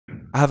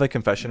I have a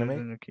confession to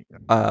make.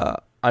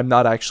 I'm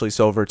not actually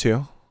silver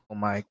too. Oh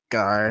my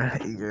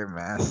god, you're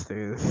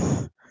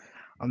masters.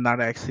 I'm not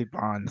actually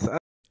bronze.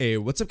 Hey,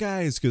 what's up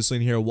guys,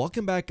 Ghostling here.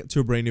 Welcome back to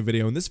a brand new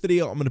video. In this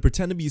video, I'm going to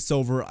pretend to be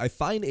silver. I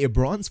find a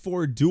bronze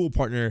 4 duel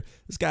partner.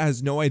 This guy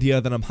has no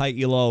idea that I'm high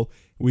elo.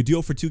 We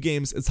duel for 2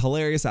 games. It's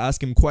hilarious. I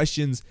ask him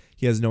questions.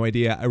 He has no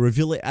idea. I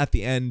reveal it at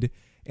the end,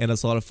 and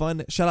it's a lot of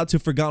fun. Shout out to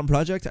Forgotten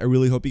Project. I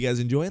really hope you guys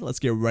enjoy it. Let's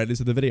get right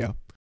into the video.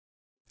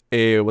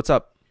 Hey, what's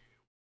up?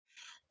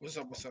 What's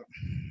up?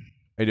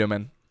 How you doing,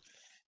 man?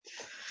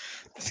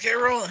 Let's get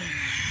rolling.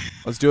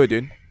 Let's do it,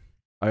 dude.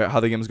 How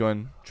the game's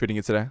going? Treating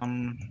it today?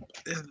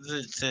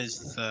 It's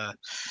just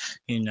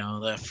you know,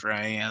 left,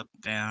 right, up,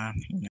 down.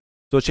 You know.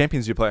 So what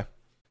champions do you play?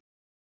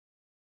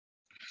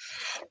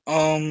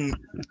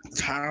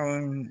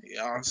 Talon,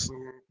 YASUO.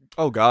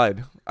 Oh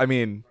God. I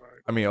mean,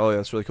 oh,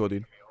 that's really cool,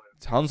 dude.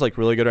 Talon's like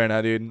really good right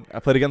now, dude. I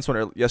played against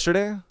one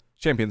yesterday.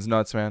 Champion's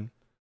nuts, man.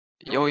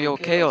 Yo,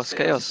 Chaos.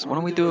 What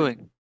are we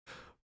doing?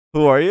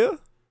 Who are you?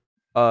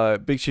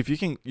 Big Chief, you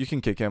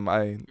can kick him.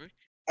 I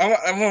want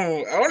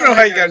to know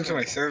how you got into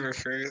my server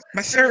first.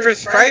 My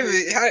server's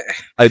private.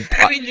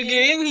 How did you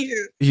get in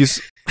here? He's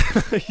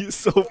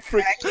so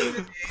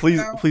freaking.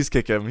 Please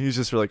kick him. He's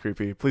just really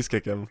creepy. Please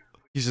kick him.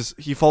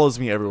 He follows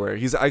me everywhere.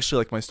 He's actually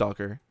like my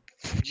stalker.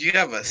 You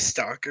have a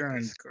stalker on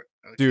Discord?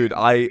 Okay. Dude,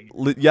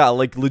 yeah,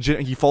 like legit.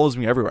 He follows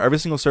me everywhere. Every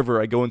single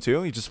server I go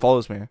into, he just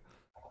follows me.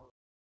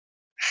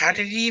 How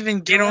did he even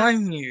get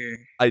on here?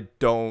 I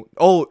don't.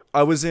 Oh,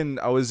 I was in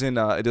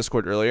a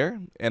Discord earlier,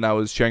 and I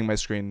was sharing my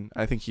screen.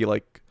 I think he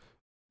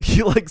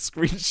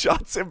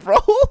screenshots it, bro.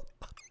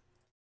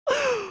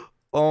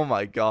 Oh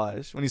my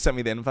gosh! When he sent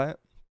me the invite,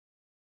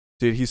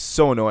 dude, he's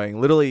so annoying.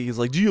 Literally, he's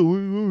like, "Gio,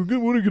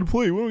 what are you gonna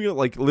play? What are we gonna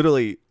like?"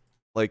 Literally,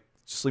 like,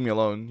 just leave me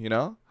alone, you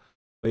know.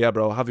 But yeah,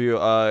 bro, have you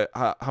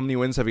how many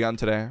wins have you gotten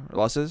today or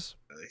losses?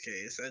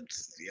 Okay, so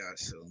that's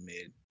so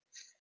mid.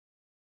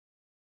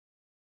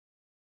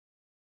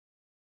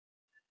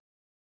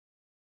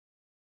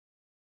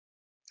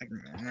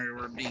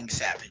 We're being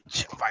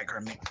savage.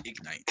 Viger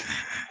ignite.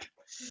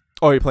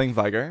 Oh, you're playing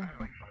Viger?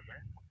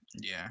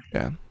 Yeah.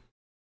 Yeah.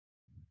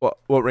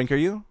 What rank are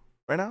you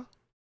right now?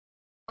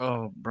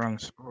 Oh,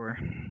 bronze 4.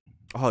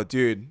 Oh,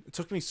 dude, it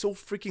took me so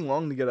freaking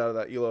long to get out of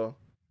that elo.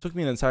 It took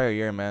me an entire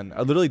year, man.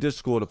 I literally did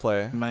school to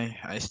play.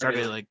 I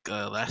started like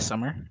last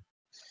summer.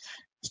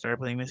 Started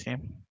playing this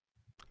game.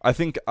 I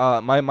think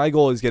my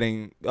goal is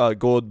getting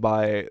gold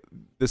by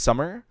this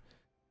summer,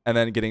 and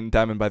then getting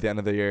diamond by the end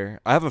of the year.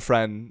 I have a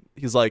friend.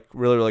 He's like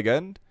really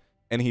good,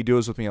 and he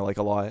duels with me like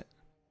a lot,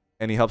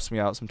 and he helps me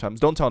out sometimes.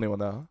 Don't tell anyone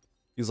though.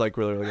 He's like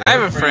really good. I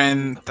have a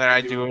friend that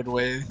I dueled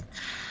with.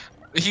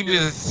 He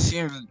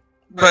seems,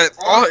 but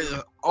all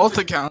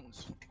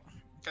accounts.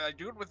 Cause I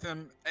dueled with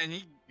him, and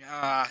he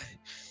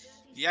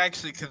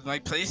actually, cause my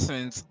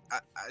placements,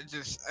 I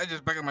just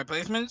back up my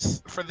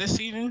placements for this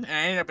season, and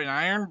I ended up in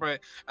iron.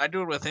 But I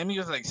dueled with him. He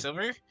was like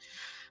silver,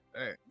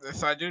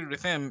 so I dueled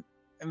with him.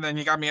 And then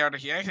he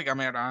actually got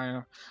me out of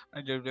iron.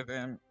 I did with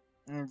him.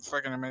 It's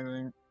fucking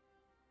amazing.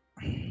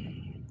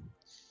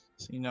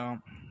 So, you know.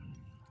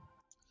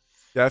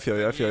 Yeah, I feel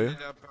you.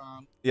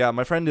 Yeah,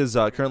 my friend is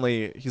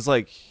currently, he's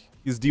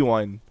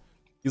D1.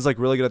 He's like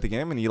really good at the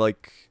game, and he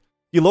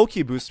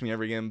low-key boosts me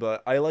every game,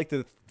 but I like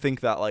to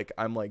think that like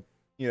I'm like,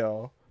 you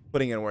know,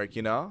 putting in work,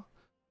 you know?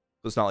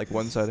 So it's not like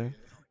one-sided.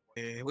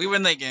 We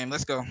win that game.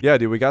 Let's go. Yeah,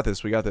 dude, we got this,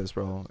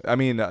 bro. I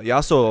mean,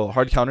 YASUO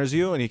hard counters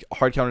you, and he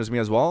hard counters me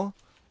as well.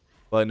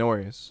 But no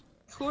worries.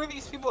 Who are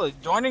these people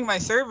joining my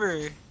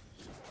server?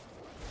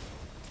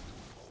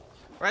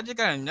 I just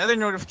got another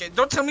notification.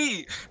 Don't tell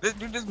me this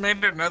dude just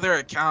made another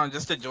account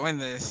just to join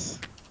this.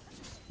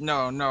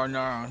 No.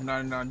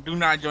 Do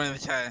not join the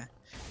chat.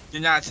 Do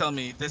not tell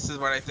me this is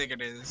what I think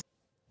it is.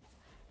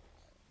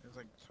 It's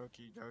like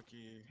Toki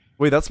Doki.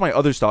 Wait, that's my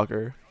other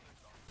stalker.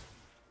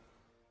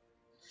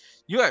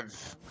 You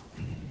have.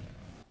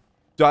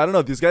 Dude, I don't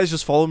know. These guys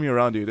just follow me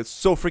around, dude. It's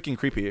so freaking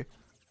creepy.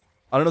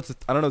 I don't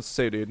know what to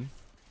say, dude.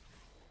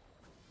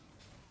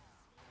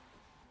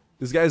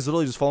 These guys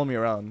literally just follow me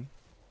around.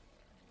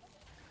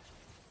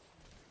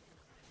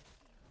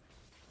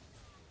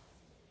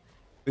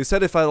 They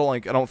said if I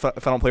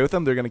don't play with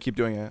them, they're gonna keep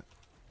doing it.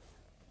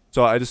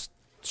 So I think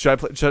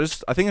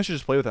I should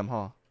just play with them,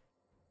 huh?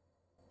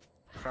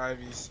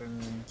 5v7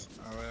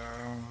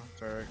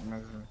 direct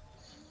message.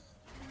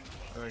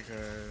 Okay.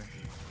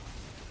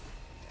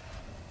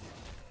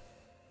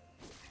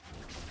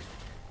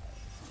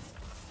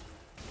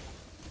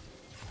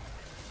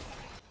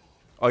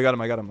 Oh, I got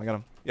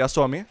him. Yeah,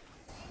 still on me.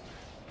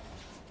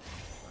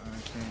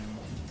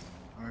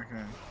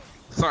 Okay.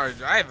 Sorry,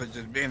 I have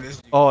just been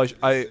this. Oh, I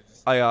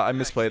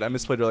misplayed. I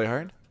misplayed really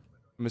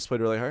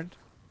hard.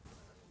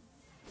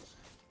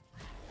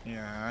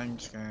 Yeah, I'm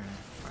just gonna.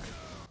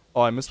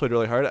 Oh, I misplayed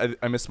really hard.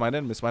 I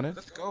misminded.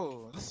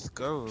 Let's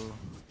go.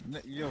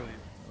 Yo,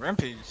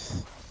 rampage.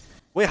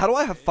 Wait, how do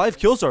I have 5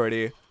 kills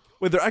already?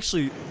 Wait,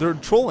 they're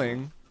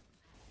trolling.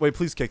 Wait,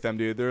 please kick them,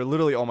 dude. They're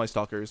literally all my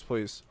stalkers,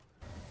 please.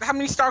 How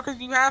many stalkers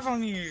do you have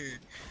on here?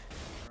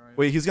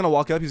 Wait, he's gonna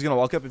walk up. He's gonna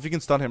walk up. If you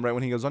can stun him right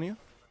when he goes on you,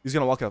 he's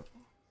gonna walk up.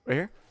 Right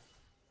here.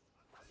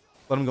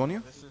 Let him go on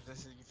you.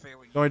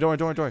 Don't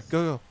worry. Go,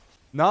 go.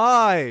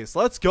 Nice.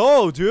 Let's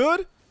go,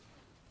 dude.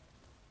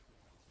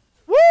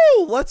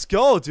 Woo! Let's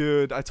go,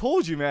 dude. I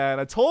told you, man.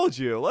 I told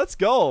you. Let's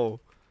go.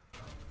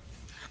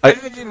 I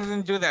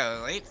didn't do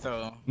that late,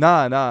 though.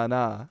 Nah,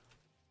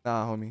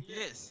 homie.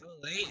 It is so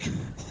late.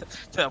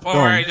 To the point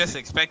where I just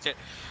expect it.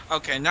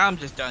 Okay, now I'm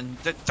just done.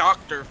 The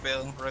doctor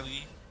failed,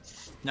 really.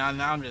 Now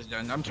I'm just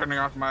done. I'm turning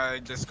off my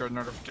Discord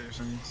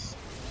notifications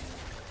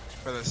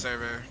for the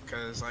server,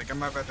 cause like I'm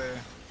not about to.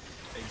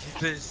 Like,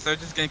 they're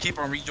just gonna keep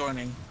on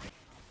rejoining.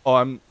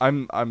 Oh,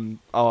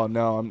 oh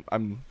no,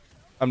 I'm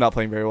not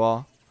playing very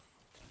well.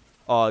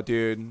 Oh,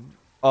 dude.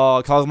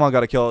 Oh, Kog'Maw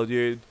got a kill,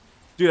 dude.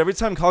 Dude, every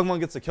time Kog'Maw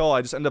gets a kill,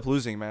 I just end up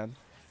losing, man.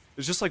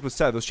 It's just like was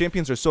said. Those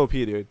champions are so OP,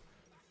 dude.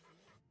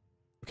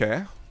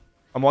 Okay.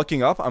 I'm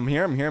walking up. I'm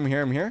here.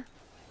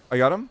 I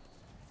got him.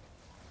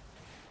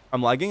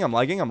 I'm lagging. I'm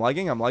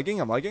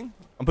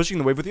pushing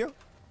the wave with you.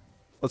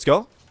 Let's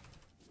go.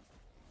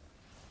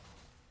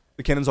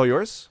 The cannon's all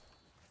yours.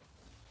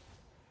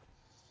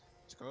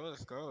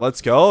 Let's go.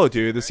 Let's go,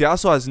 dude. This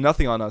Yasuo has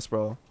nothing on us,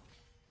 bro.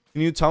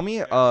 Can you tell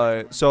me?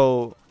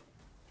 So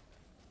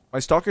my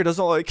stalker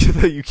doesn't like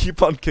that you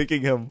keep on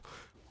kicking him.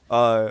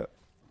 So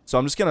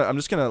I'm just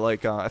gonna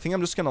like I think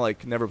I'm just gonna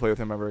like never play with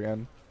him ever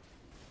again.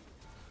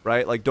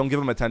 Right? Like don't give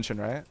him attention,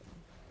 right?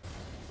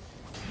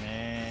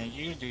 Man,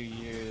 you do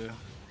you.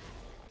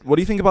 What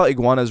do you think about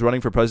Iguanas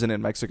running for president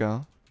in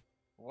Mexico?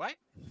 What?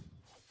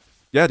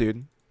 Yeah,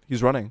 dude.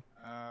 He's running.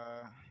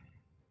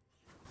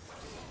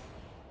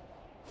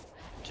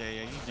 Okay,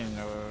 yeah, you didn't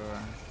know.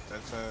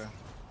 That's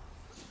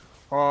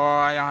Oh,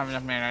 I don't have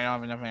enough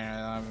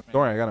mana.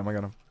 Don't worry, I got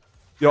him.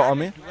 Yo, on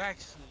me?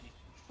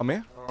 On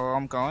me? Oh,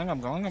 I'm going.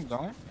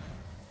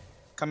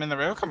 Come in the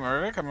rail, come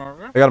over.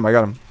 I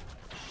got him.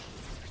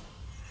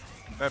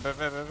 Bet.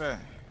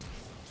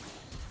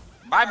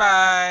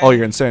 Bye. Oh,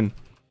 you're insane.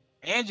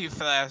 And you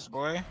flash,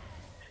 boy.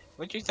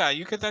 What you thought?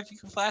 You could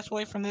flash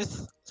away from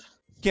this?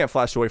 You can't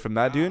flash away from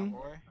that, dude. Boy.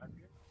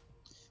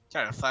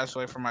 Try to flash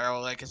away from my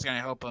ult like it's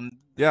gonna help him.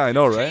 Yeah, I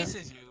know, right?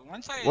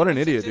 What an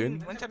idiot,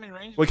 dude.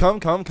 Wait, come.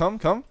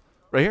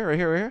 Right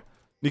here.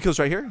 Nico's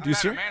right here. Do you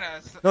see her?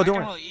 No,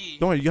 don't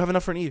worry. You have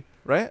enough for an E,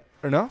 right?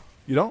 Or no?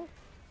 You don't?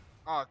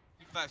 Oh,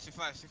 you flash.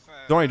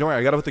 Don't worry.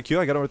 I got it with the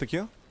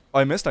Q. Oh,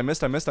 I missed. I'm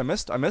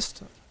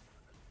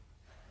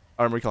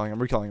recalling.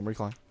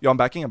 Yo, I'm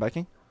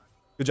backing.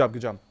 Good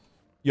job.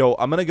 Yo,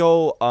 I'm gonna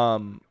go.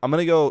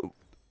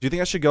 Do you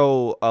think I should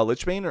go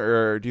Lichbane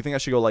or do you think I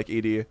should go like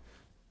AD?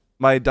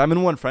 My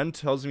Diamond 1 friend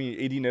tells me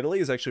AD in Italy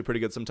is actually pretty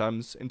good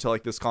sometimes into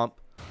like this comp.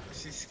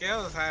 She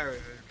scales higher with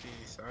AP,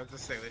 so I'll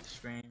just say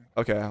Lichbane.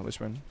 Okay,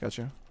 Lichbane,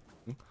 gotcha.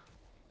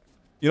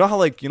 You know how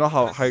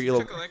high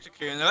elo.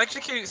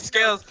 Electrocute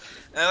scales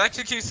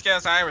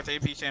higher with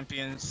AP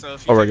champions. So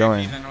if you we're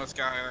going. then let's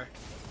go higher.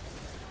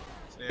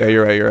 So, yeah,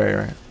 you're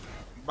right.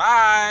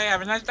 Bye.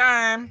 Have a nice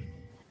time.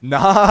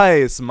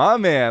 Nice, my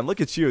man.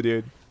 Look at you,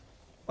 dude.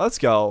 Let's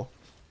go.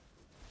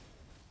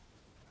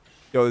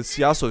 Yo, this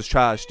Yasuo is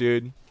trash,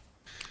 dude.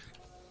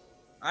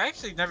 I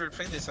actually never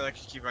played this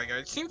Electrocute Vigar.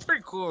 It seems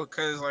pretty cool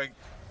because, like,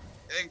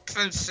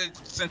 since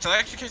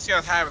Electrocute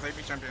scales high with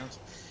AP champions.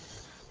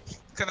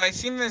 Because I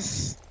seen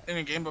this in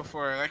a game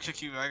before,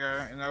 Electrocute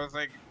Vigar, and I was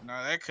like,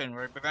 no, that couldn't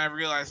work. But then I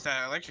realized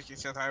that Electrocute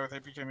scales high with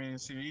AP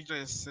champions.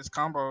 His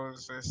combo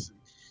is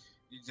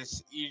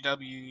just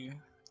EW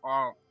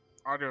auto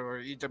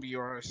or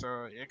EWR,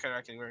 so it could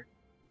actually work.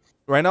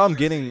 Right now I'm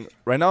getting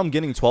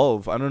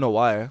 12. I don't know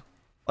why.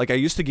 Like I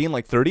used to gain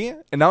like 30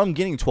 and now I'm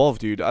getting 12,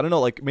 dude. I don't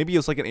know, like maybe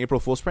it's like an April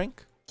Fool's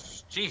prank.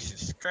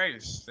 Jesus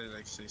Christ, that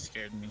actually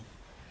scared me.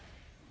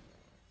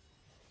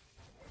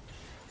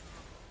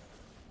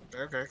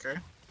 Okay.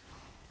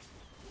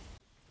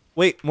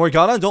 Wait,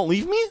 Morgana, don't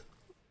leave me?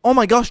 Oh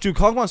my gosh, dude,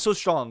 Kog'Maw's so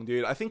strong,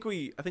 dude. I think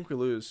we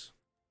lose.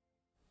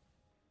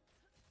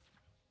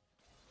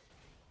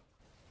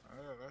 Oh,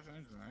 that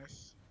sounds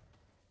nice.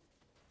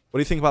 What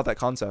do you think about that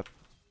concept?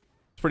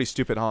 It's pretty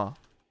stupid, huh?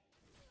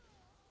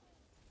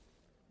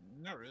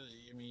 Not really.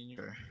 I mean,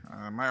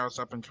 my ult's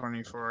up in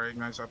 24,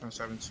 Ignite's up in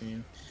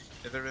 17.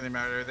 It doesn't really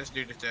matter. This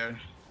dude is dead.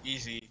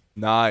 Easy.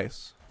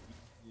 Nice.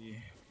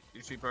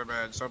 These people are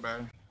bad, so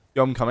bad.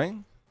 Yo, I'm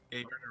coming. Yeah,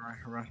 you better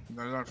run.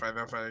 No, don't fight.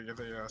 Get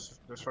the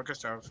just focus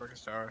tower.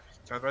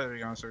 Tower's better to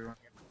be honest with you.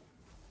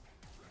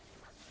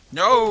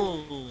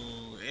 No!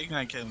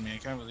 Ignite killed me. I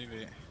can't believe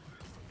it.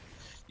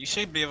 You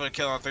should be able to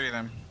kill all three of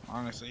them,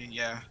 honestly.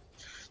 Yeah.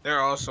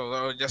 They're also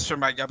low just for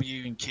my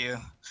W and Q.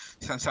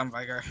 Some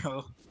Vigar.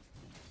 Oh,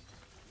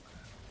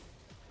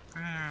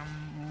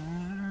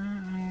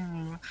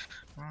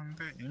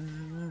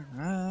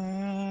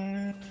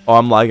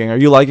 I'm lagging. Are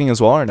you lagging as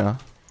well or no?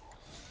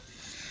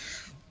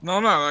 No,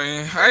 I'm not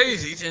lagging. I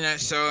use Ethernet,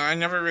 so I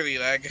never really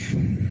lag.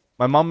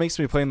 My mom makes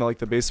me play in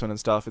the basement and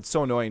stuff. It's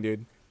so annoying,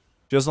 dude.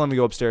 She doesn't let me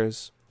go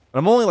upstairs. And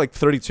I'm only like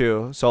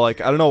 32, so like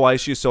I don't know why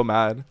she's so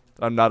mad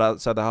that I'm not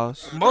outside the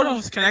house.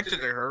 Modem's connected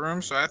to her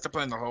room, so I have to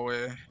play in the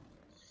hallway.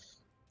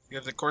 Yeah,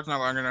 the cord's not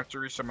long enough to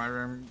reach to my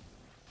room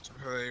to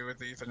play with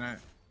the Ethernet.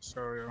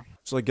 So yeah.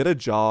 So like, get a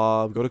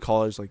job, go to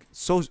college. Like,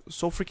 so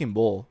freaking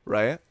bull,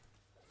 right?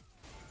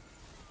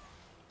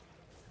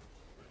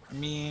 I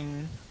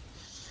mean,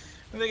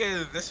 I think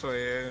it this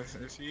way. If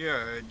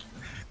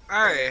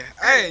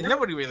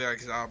nobody really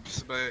likes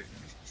jobs, but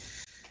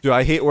Dude,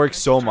 I hate work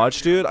so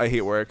much, dude. I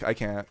hate work. I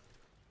can't.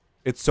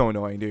 It's so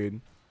annoying, dude.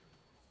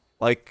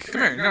 Like,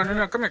 come here.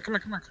 No. Come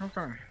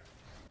here.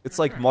 it's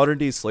like modern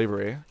day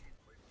slavery.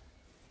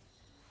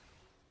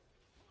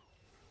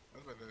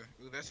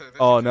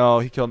 Oh no,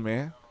 he killed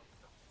me.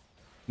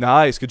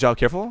 Nice, good job.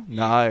 Careful.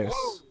 Nice.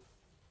 Whoa.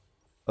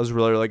 That was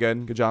really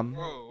good. Good job.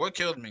 Whoa, what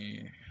killed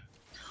me?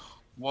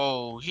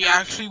 Whoa, he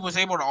actually was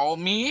able to ult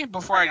me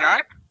before I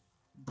died?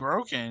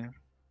 Broken.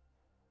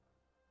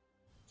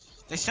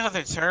 They still have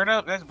their turret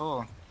up? That's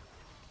bull.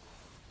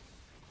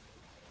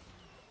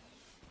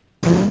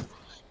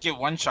 Get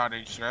one shot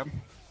each, Shrub.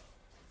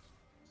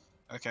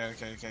 Okay.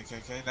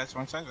 That's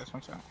one side.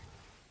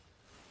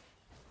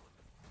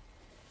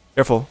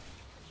 Careful.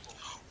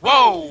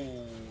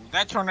 Whoa!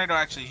 That tornado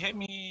actually hit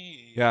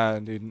me. Yeah,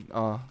 dude.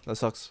 That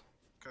sucks.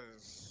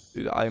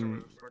 Dude,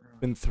 I'm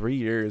been 3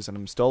 years and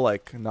I'm still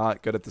like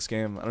not good at this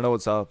game. I don't know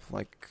what's up.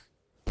 Like,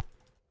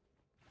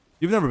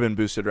 you've never been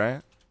boosted,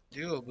 right?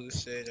 Dual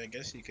boosted, I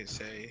guess you could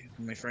say.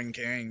 My friend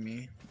carrying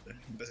me, but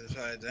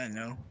besides that,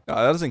 no. No,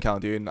 that doesn't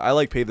count, dude. I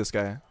like paid this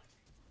guy.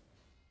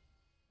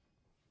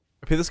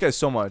 I pay this guy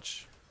so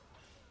much.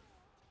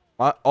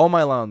 All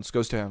my allowance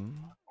goes to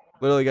him.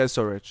 Literally, guy's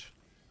so rich.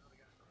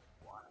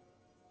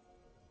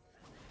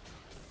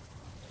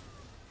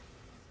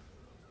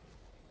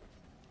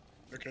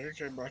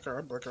 Okay, block her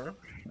up. Go.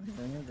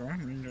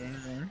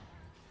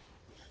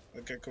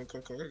 Okay, cool.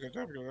 Good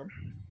job.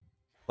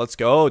 Let's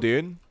go,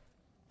 dude.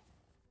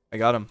 I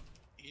got him.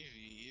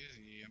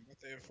 Easy. I'm about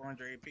to have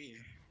 400 AP.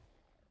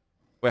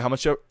 Wait, how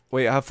much?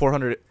 Wait, I have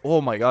 400.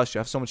 Oh my gosh, you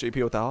have so much AP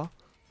with that.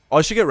 Oh,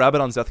 I should get Rabbit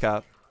on Zeth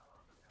Cap.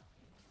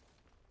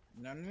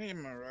 No, I need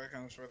my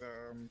Raycons for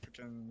the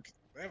freaking.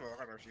 They have a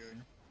lot of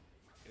healing.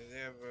 Yeah, they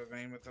have a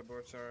vein with the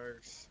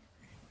Botarks.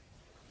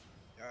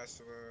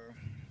 YASUO.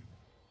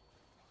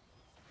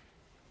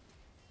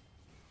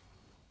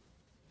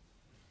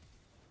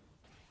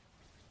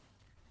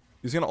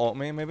 He's gonna ult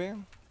me, maybe?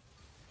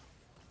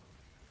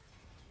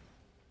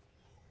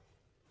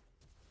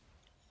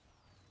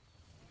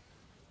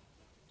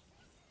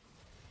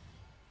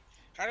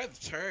 How did the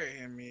turret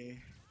hit me?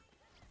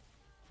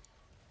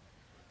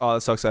 Oh,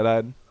 that sucks. I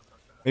died.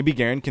 Maybe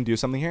Garen can do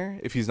something here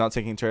if he's not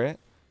taking turret.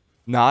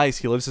 Nice,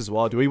 he lives as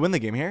well. Do we win the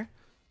game here?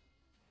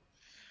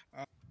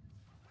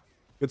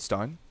 Good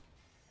stun.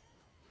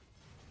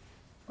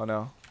 Oh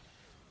no.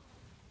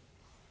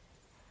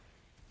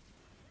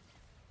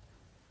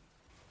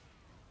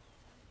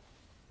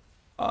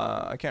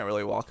 I can't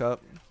really walk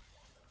up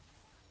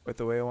with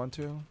the way I want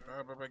to.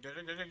 Get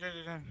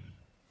it.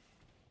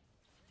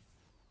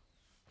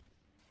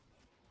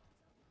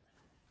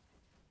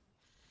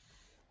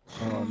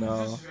 Oh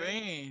no. This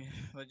rain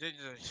legit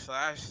just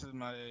flashed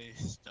my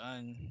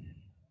stun.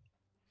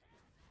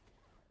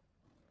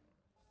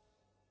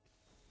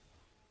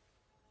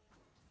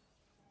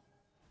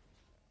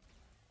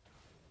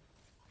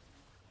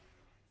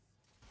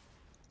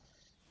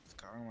 It's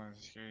calling my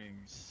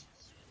screams.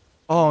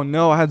 Oh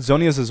no, I had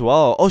Zonia's as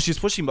well. Oh, she's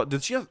pushing, but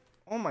did she have?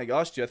 Oh my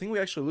gosh, dude, I think we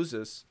actually lose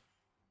this.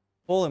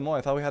 Holy moly,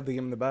 I thought we had the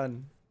game in the bag.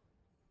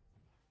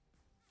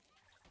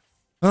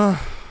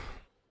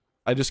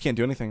 I just can't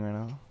do anything right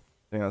now.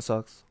 I think that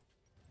sucks.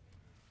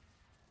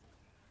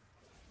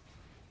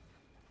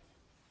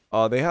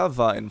 They have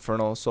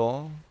Infernal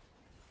Soul.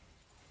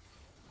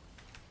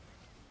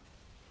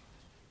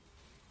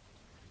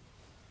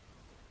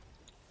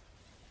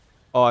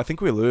 Oh, I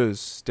think we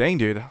lose. Dang,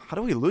 dude, how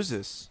do we lose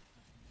this?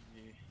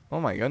 Oh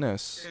my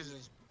goodness.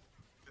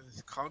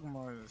 This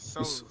Kog'Maw is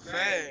so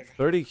sad.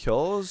 30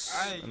 kills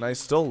and I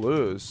still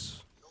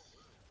lose.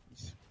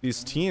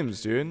 These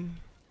teams, dude.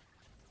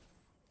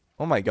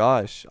 Oh my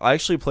gosh. I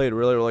actually played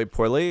really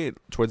poorly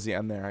towards the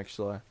end there,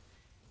 actually.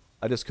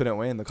 I just couldn't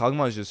win. The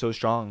Kog'Maw is just so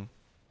strong.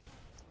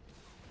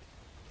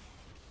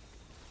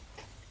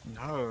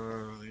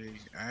 No,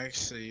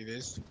 actually,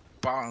 this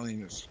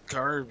bottling is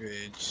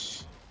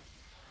garbage.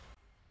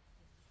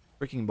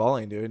 Freaking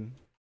balling, dude.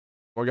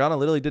 Morgana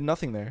literally did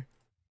nothing there.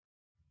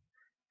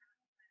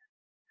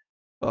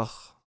 Ugh.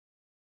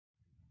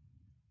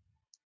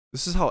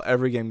 This is how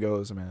every game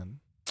goes, man.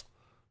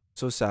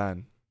 So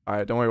sad.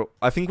 Alright, don't worry.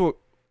 I think we'll...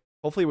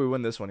 Hopefully we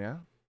win this one, yeah?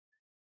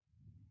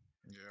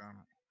 Yeah.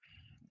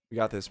 We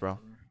got this, bro.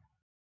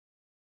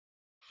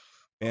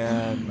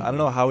 And I don't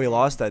know how we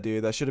lost that,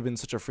 dude. That should have been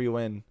such a free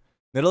win.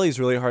 Nidalee is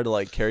really hard to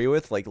like carry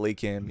with, like late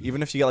game.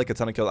 Even if you get like a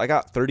ton of kills. I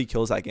got 30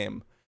 kills that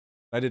game.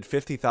 I did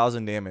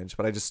 50,000 damage,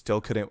 but I just still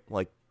couldn't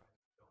like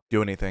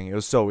do anything. It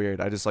was so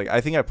weird. I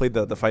think I played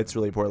the fights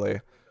really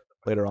poorly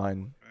later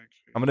on.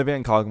 I'm gonna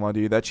ban Kog'Maw,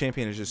 dude. That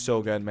champion is just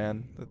so good,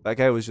 man. That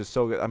guy was just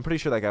so good. I'm pretty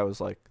sure that guy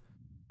was like,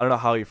 I don't know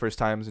how he first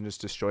times and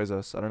just destroys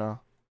us. I don't know.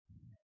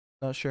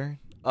 Not sure.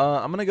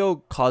 I'm gonna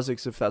go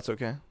Kha'zix if that's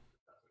okay.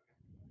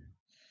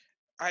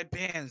 I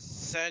banned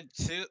Zed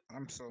too.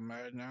 I'm so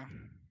mad now.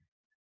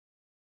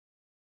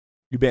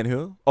 You ban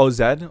who? Oh,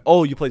 Zed.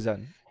 Oh, you play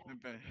Zed.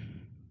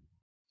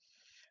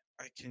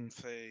 I can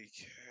play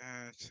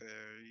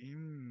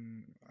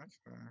Katarina.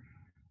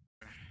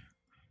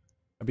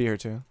 I'll be here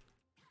too.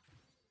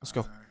 Let's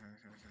go.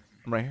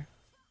 I'm right here.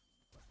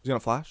 He's gonna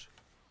flash.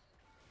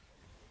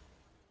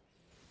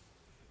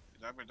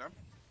 Good job.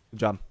 Good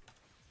job.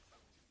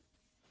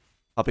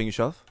 Helping you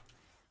shove.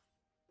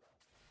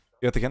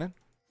 You got the cannon?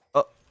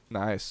 Oh,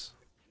 nice.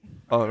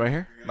 Oh, right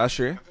here.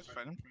 Mastery.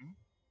 Fight him.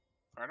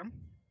 Fight him.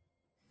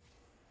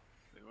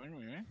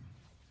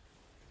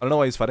 I don't know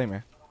why he's fighting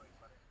me.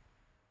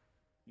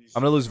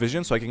 I'm gonna lose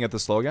vision so I can get the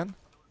slow again.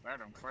 Fight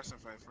him. Force a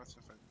fight.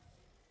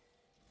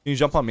 Can you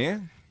jump on me?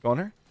 Go on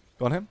her.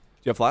 Go on him. Do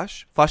you have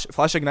flash?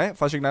 Flash ignite.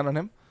 Flash ignite on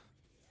him.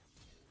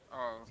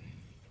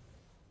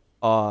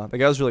 Oh. The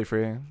guy was really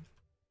free. He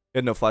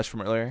had no flash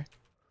from earlier.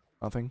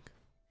 Nothing.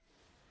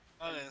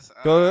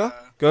 Go.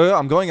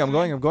 I'm going. Yeah,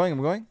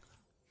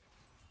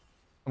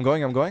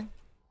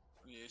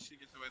 she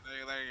gets away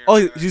there.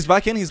 Oh, he's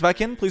back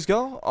in. Please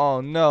go.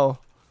 Oh no.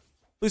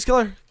 Please kill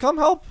her. Come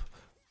help.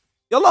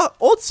 Yalla.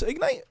 Ult.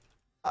 Ignite.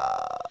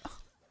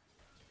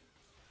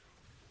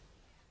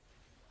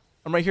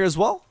 I'm right here as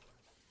well.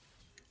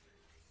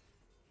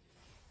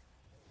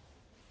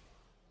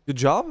 Good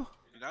job.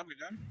 Good job.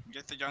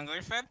 Get the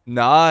jungler fed.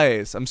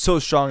 Nice. I'm so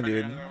strong,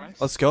 dude.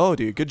 Let's go,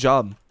 dude. Good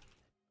job.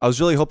 I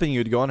was really hoping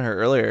you'd go on her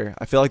earlier.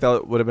 I feel like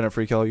that would have been a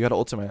free kill. You had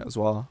ultimate as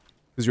well.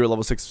 Because you were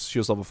level 6, she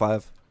was level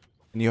 5.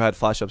 And you had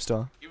flash up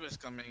still. He was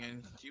coming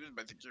in. He was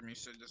about to kill me,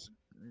 so just...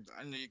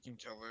 I know you can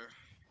kill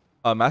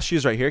her. Master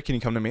is right here. Can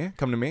you come to me?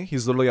 Come to me.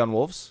 He's literally on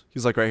wolves.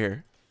 He's like right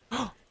here.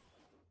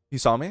 He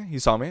saw me.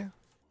 He's still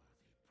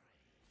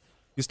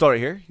right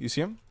here. You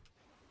see him?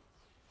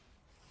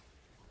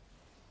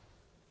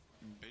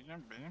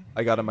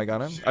 I got him.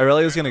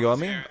 Aurelia's gonna go on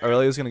me.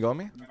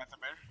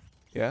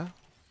 Yeah.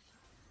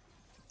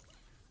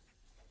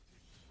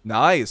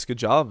 Nice. Good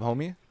job,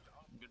 homie.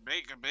 Good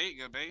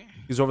bait.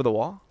 He's over the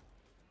wall.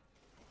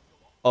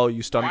 Oh,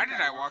 you stunned. Why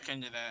did I walk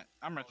into that?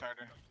 I'm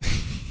retarded.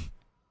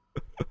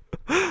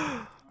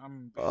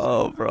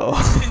 Oh, bro.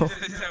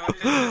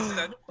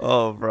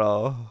 Oh,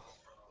 bro.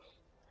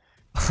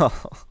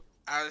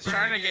 I was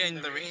trying to get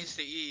in the range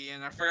to E,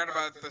 and I forgot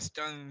about the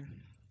stun.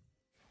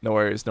 No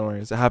worries.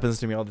 It happens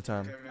to me all the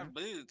time.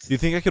 Boots. Do you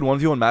think I could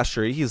 1v1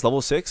 Master E? He's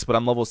level 6, but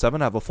I'm level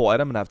 7. I have a full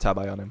item and I have tab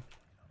eye on him.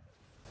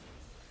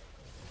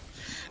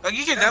 Like,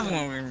 you can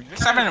definitely win. You're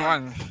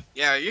 7-1.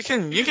 Yeah, you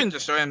can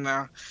destroy him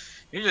now.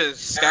 You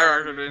just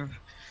skyrocketed.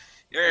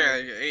 Yeah,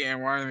 you're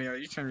 8-1. Yeah,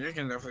 you can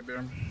definitely beat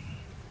him.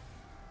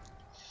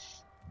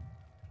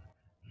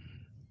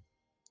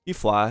 He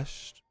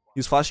flashed.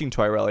 He's flashing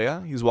to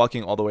Irelia. He's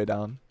walking all the way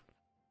down.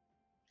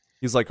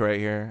 He's like right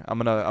here. I'm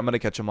gonna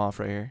catch him off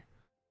right here.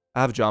 I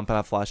have jump and I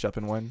have flash up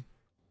and win.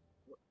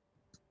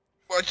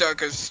 Watch out,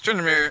 cause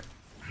Tryndamere.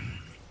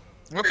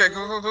 Okay,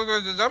 go.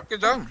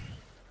 Good job.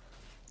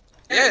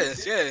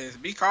 Yes.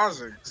 Be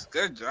Kha'zix.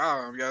 Good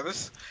job, yeah.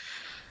 This.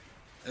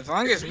 As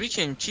long as we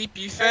can keep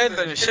you fed,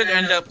 then it should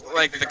end up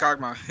like the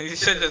Kog'Maw. It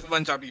should just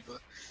one-shot people.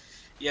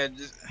 Yeah,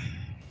 just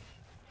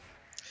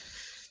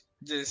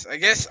I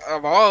guess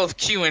of all of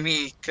Q and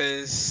E,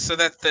 so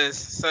if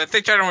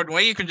they try to run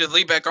away, you can just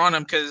leap back on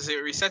them because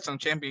it resets on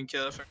champion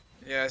kill.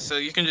 Yeah, so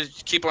you can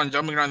just keep on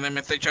jumping on them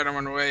if they try to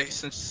run away.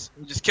 Since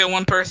you just kill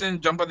one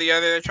person, jump on the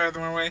other, try to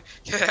run away,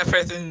 kill that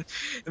person,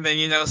 and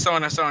then so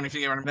on and so on. If you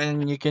get run away,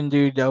 then you can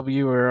do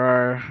W or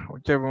R,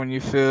 whichever one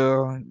you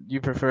feel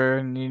you prefer.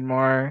 You need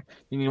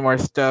more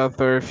stealth,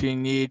 or if you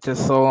need to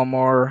solo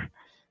more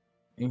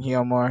and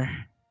heal more.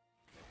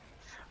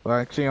 Well,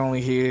 actually,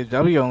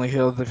 W only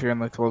heals if you're in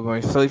the cold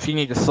voice. So if you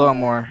need to slow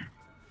more,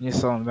 you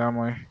slow him down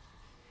more.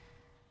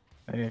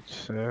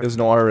 There's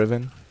no R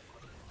Riven.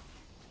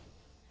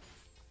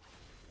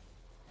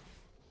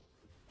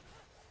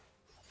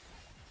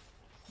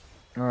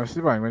 Oh, she's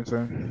buying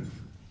Winston.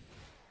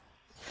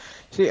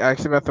 She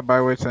actually about to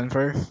buy Winston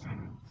first.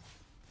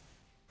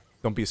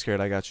 Don't be scared,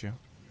 I got you.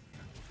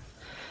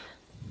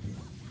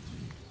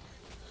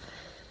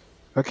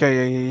 Okay,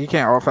 yeah, you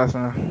can't all fast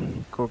enough.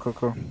 Cool.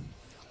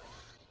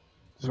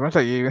 Just one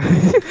shot you.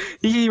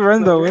 He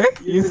runs away.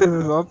 You said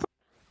this all.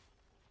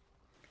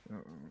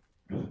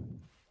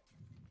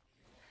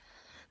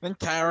 Then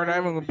tower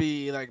dive will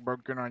be like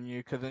broken on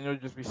you, because then it'll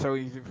just be so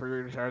easy for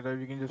you to tower dive.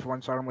 You can just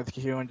one shot him with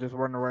Q and just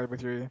run away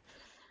with your.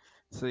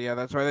 So yeah,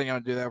 that's why they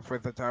don't do that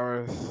with the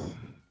towers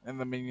and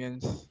the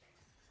minions.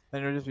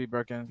 Then it'll just be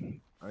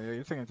broken. Oh yeah,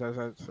 you're taking test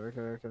shots.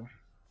 Okay.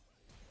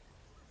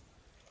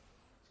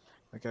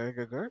 Okay,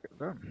 good.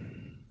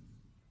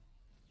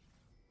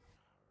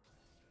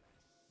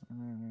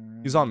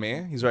 He's on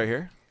me. He's right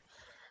here.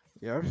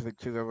 Yeah, I was like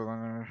 2 levels on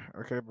her.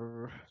 Okay, but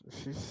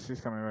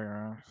she's coming back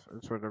around.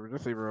 It's whatever.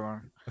 Just leave her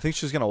alone. I think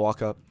she's gonna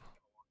walk up,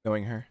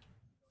 knowing her.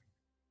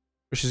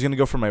 Or she's gonna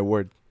go for my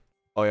ward.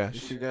 Oh yeah.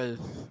 She does.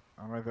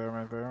 I'm right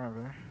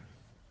there.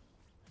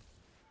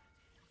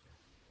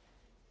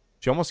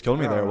 She almost killed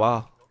me there.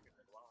 Wow.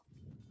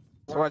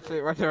 So watch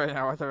it right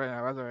now.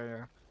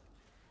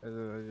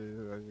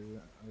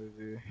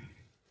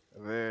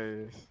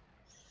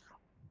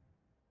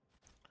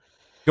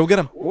 Go get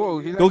him.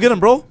 Whoa, Go get him,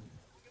 bro.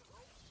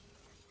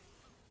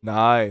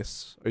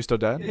 Nice. Are you still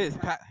dead?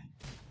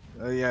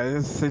 Yeah,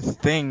 his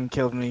thing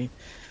killed me.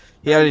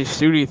 He had his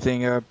shooty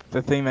thing up,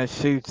 the thing that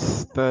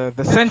shoots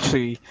the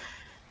sentry.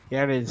 He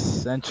had his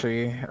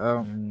sentry. I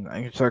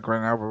can check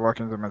right now. We're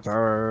walking to my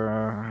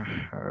tower.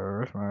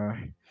 Where's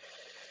my?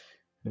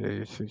 Yeah,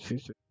 you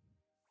shoot.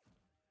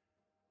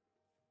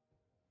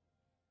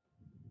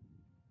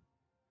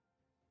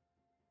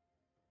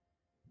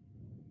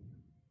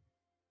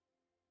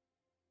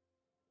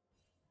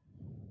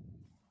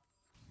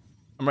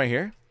 I'm right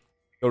here.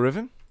 Go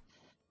Riven.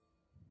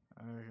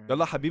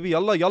 Yalla habibi,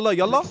 yalla, yalla,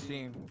 yalla.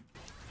 16.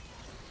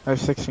 I have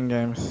 16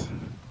 games.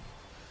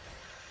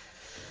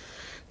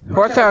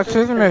 Watch out,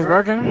 Tryndamere is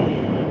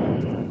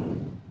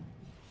broken.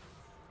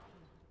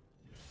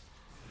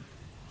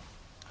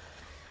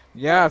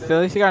 Yeah,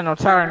 Phyllis, you got no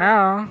tower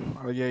now.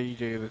 Oh yeah, you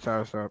do. The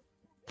tower's up.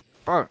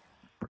 Fuck.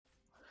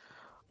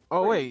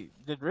 Oh wait,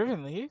 did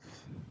Riven leave?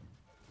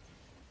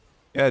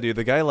 Yeah, dude.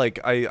 The guy, like,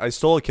 I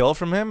stole a kill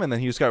from him, and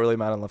then he just got really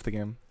mad and left the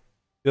game.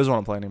 He doesn't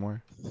want to play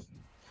anymore.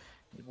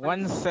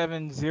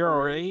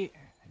 1708.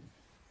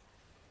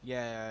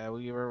 Yeah,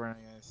 we were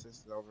running this.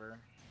 This is over.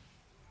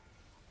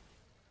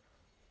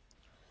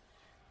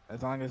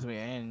 As long as we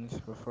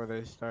end before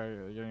they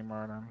start getting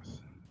more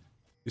items.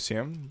 You see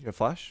him? You have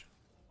flash?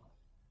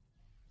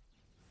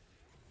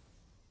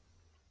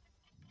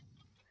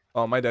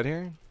 Oh, am I dead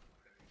here?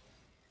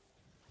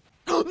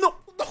 No! No!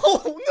 No!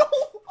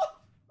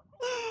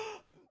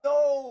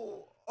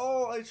 No!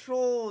 Oh, I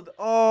trolled.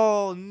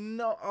 Oh,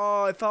 no.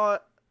 Oh, I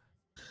thought...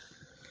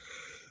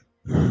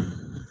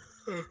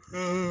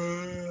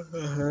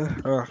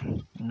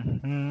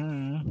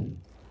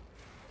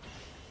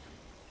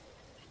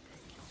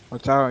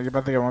 Watch out, you're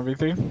about to get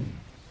 1v3.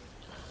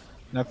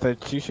 Not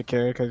that you should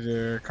carry because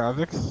you're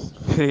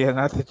Kha'zix. Yeah,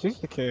 not that you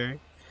should carry.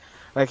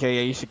 Okay,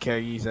 yeah, you should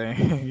carry, you say.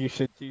 you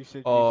should.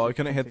 Oh, I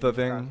couldn't hit the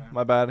thing.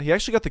 My bad. He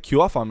actually got the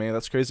Q off on me.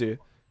 That's crazy.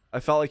 I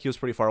felt like he was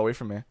pretty far away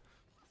from me.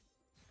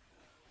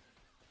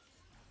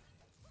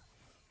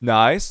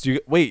 Nice.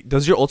 Wait,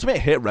 does your ultimate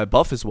hit red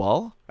buff as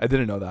well? I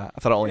didn't know that. I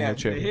thought it only hit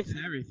champions. It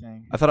hits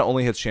everything. I thought it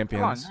only hits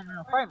champions. Come on,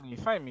 no,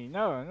 fight me.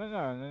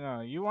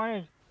 No. You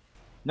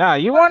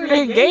wanted to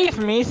engage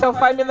me, so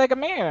fight me like a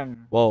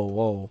man.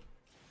 Whoa.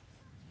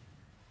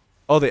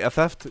 Oh, they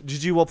FF'd.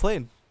 GG, well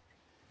played.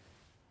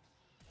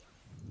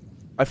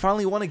 I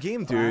finally won a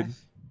game, dude.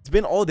 It's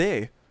been all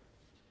day.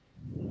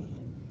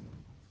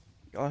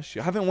 Gosh,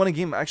 I haven't won a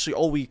game actually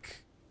all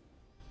week.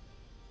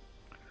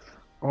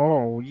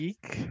 All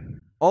week?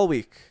 All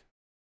week.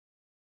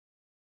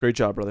 Great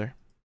job, brother.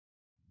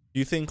 Do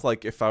you think,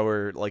 like, if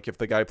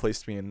the guy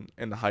placed me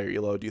in the higher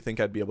elo, do you think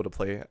I'd be able to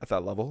play at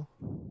that level?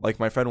 Like,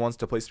 my friend wants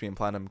to place me in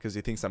platinum because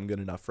he thinks I'm good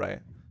enough,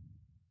 right?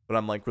 But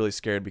I'm, like, really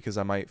scared because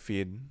I might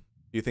feed. Do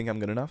you think I'm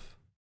good enough?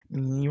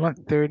 You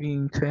want 30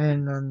 and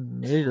 10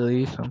 on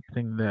Italy,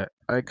 something that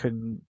I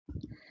couldn't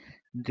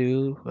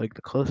do. Like,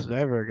 the closest I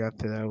ever got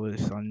to that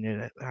was on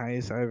the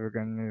highest I ever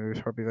gotten. It was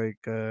probably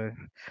like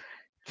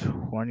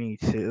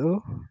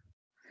 22.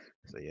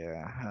 So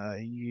yeah,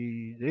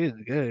 you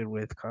did good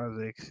with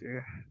Kha'zix.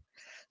 Yeah.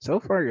 So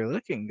far, you're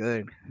looking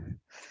good.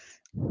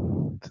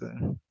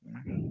 So,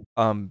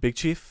 Big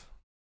Chief?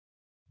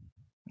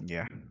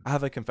 yeah. I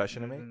have a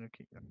confession to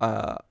make.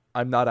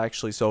 I'm not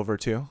actually silver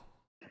too.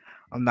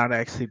 I'm not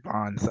actually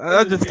bronze.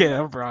 I'm just kidding.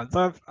 I'm bronze.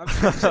 I'm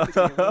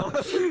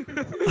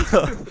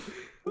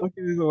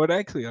what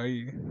actually are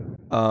you?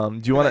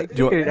 Do you want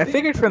to? I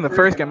figured from the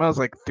first game I was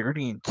like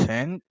 30 and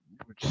 10,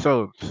 which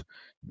shows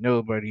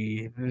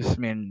nobody. This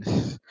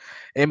man's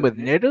and with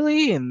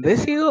Italy and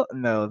this heal.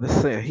 No,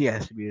 this he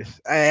has to be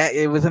this.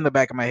 It was in the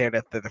back of my head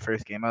after the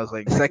first game. I was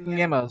like, second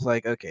game I was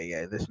like, okay,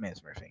 yeah, this man's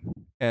smurfing.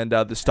 And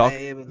the stock.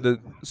 I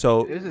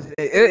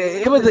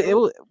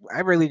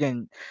really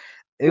didn't.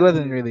 It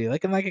wasn't really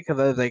looking like it because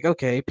I was like,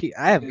 okay,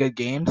 I have good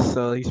games,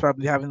 so he's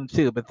probably having them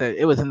too. But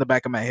it was in the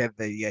back of my head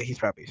that yeah, he's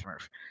probably a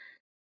Smurf.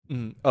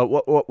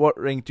 What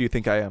rank do you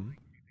think I am?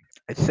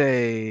 I'd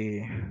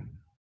say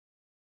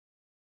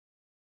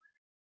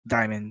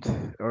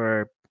diamond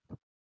or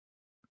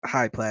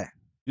high plat.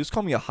 You just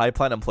call me a high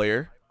platinum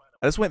player.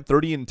 I just went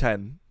 30 and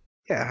 10.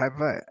 Yeah, high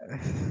plat.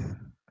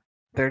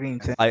 30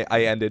 and 10.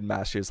 I ended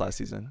Masters last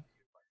season.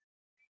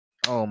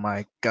 Oh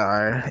my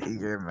god,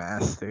 your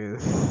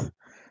Masters.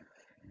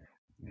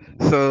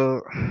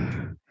 So,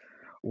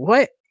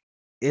 what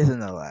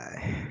isn't a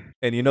lie?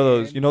 And you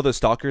know the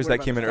stalkers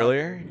that came in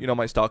earlier? You know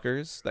my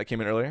stalkers that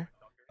came in earlier?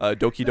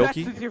 Doki. That's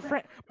your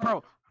friend,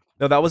 bro.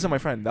 No, that wasn't my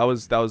friend.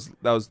 Those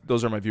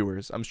are my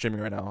viewers. I'm streaming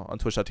right now on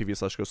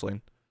twitch.tv/ghostlane.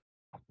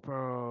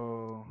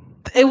 Bro,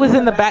 it was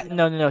in the back.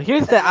 No.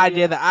 Here's the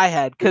idea that I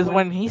had, because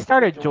when he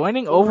started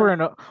joining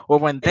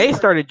when they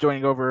started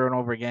joining over and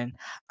over again,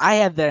 I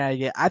had that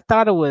idea. I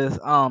thought it was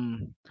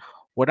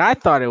what I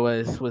thought it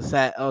was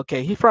that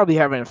okay, he's probably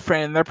having a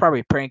friend. They're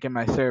probably pranking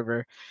my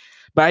server.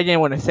 But I didn't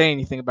want to say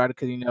anything about it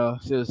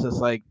because she was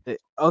just like,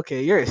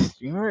 "Okay, you're a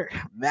streamer,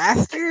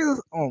 Masters."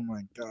 Oh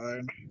my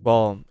god.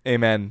 Well, hey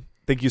man,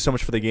 thank you so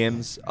much for the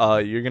games.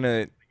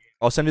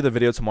 I'll send you the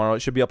video tomorrow.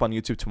 It should be up on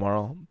YouTube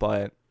tomorrow.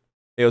 But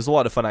it was a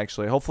lot of fun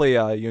actually. Hopefully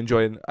you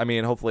enjoyed. I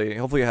mean, hopefully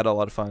you had a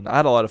lot of fun. I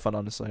had a lot of fun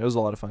honestly. It was a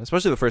lot of fun,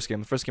 especially the first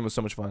game. The first game was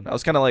so much fun. I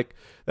was kind of like,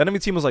 the enemy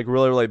team was like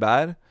really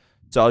bad.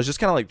 So I was just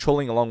kind of like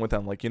trolling along with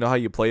them. Like, you know how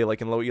you play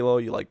like in low elo,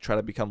 you like try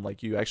to become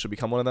like, you actually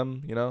become one of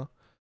them, you know?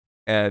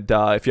 And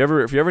if you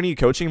ever need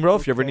coaching, bro,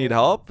 if you ever need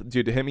help,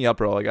 dude, hit me up,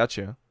 bro. I got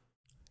you.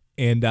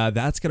 And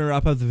that's going to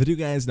wrap up the video,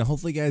 guys. Now,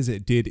 hopefully, guys,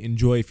 it did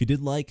enjoy. If you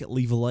did like,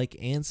 leave a like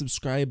and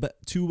subscribe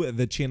to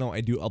the channel.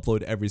 I do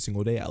upload every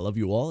single day. I love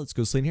you all. Let's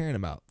go Slane here, and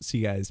I'm out. See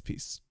you guys.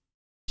 Peace.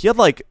 He had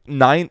like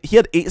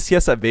 8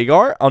 CS at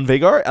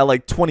Veigar at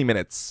like 20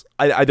 minutes.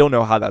 I don't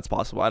know how that's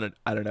possible. I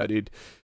don't know, dude.